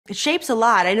shapes a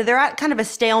lot. I know they're at kind of a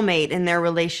stalemate in their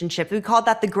relationship. We called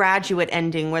that the graduate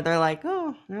ending, where they're like,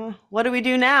 oh, no, what do we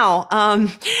do now?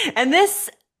 And this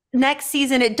next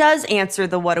season, it does answer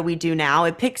the what do we do now.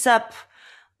 It picks up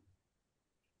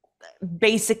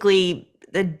basically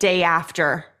the day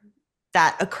after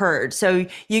that occurred. So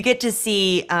you get to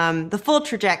see the full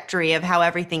trajectory of how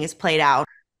everything is played out.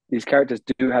 These characters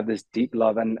do have this deep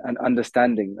love and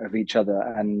understanding of each other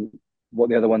and what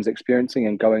the other one's experiencing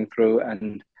and going through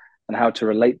and how to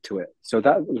relate to it. So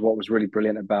that was what was really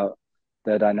brilliant about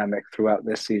their dynamic throughout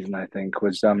this season, I think,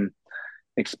 was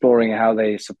exploring how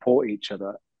they support each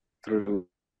other through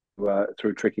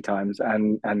through tricky times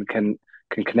and can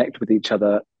connect with each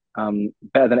other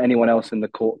better than anyone else in the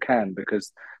court can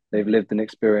because they've lived and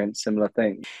experienced similar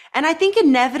things. And I think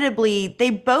inevitably they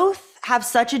both have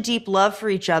such a deep love for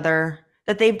each other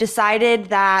that they've decided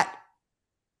that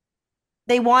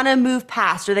they want to move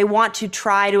past, or they want to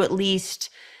try to at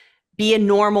least be a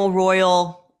normal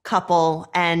royal couple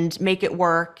and make it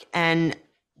work. And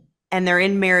they're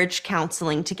in marriage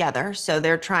counseling together. So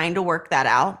they're trying to work that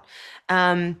out.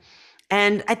 And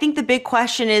I think the big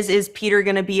question is Peter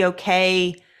going to be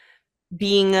okay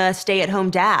being a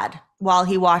stay-at-home dad while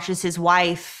he watches his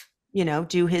wife,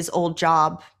 do his old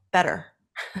job better?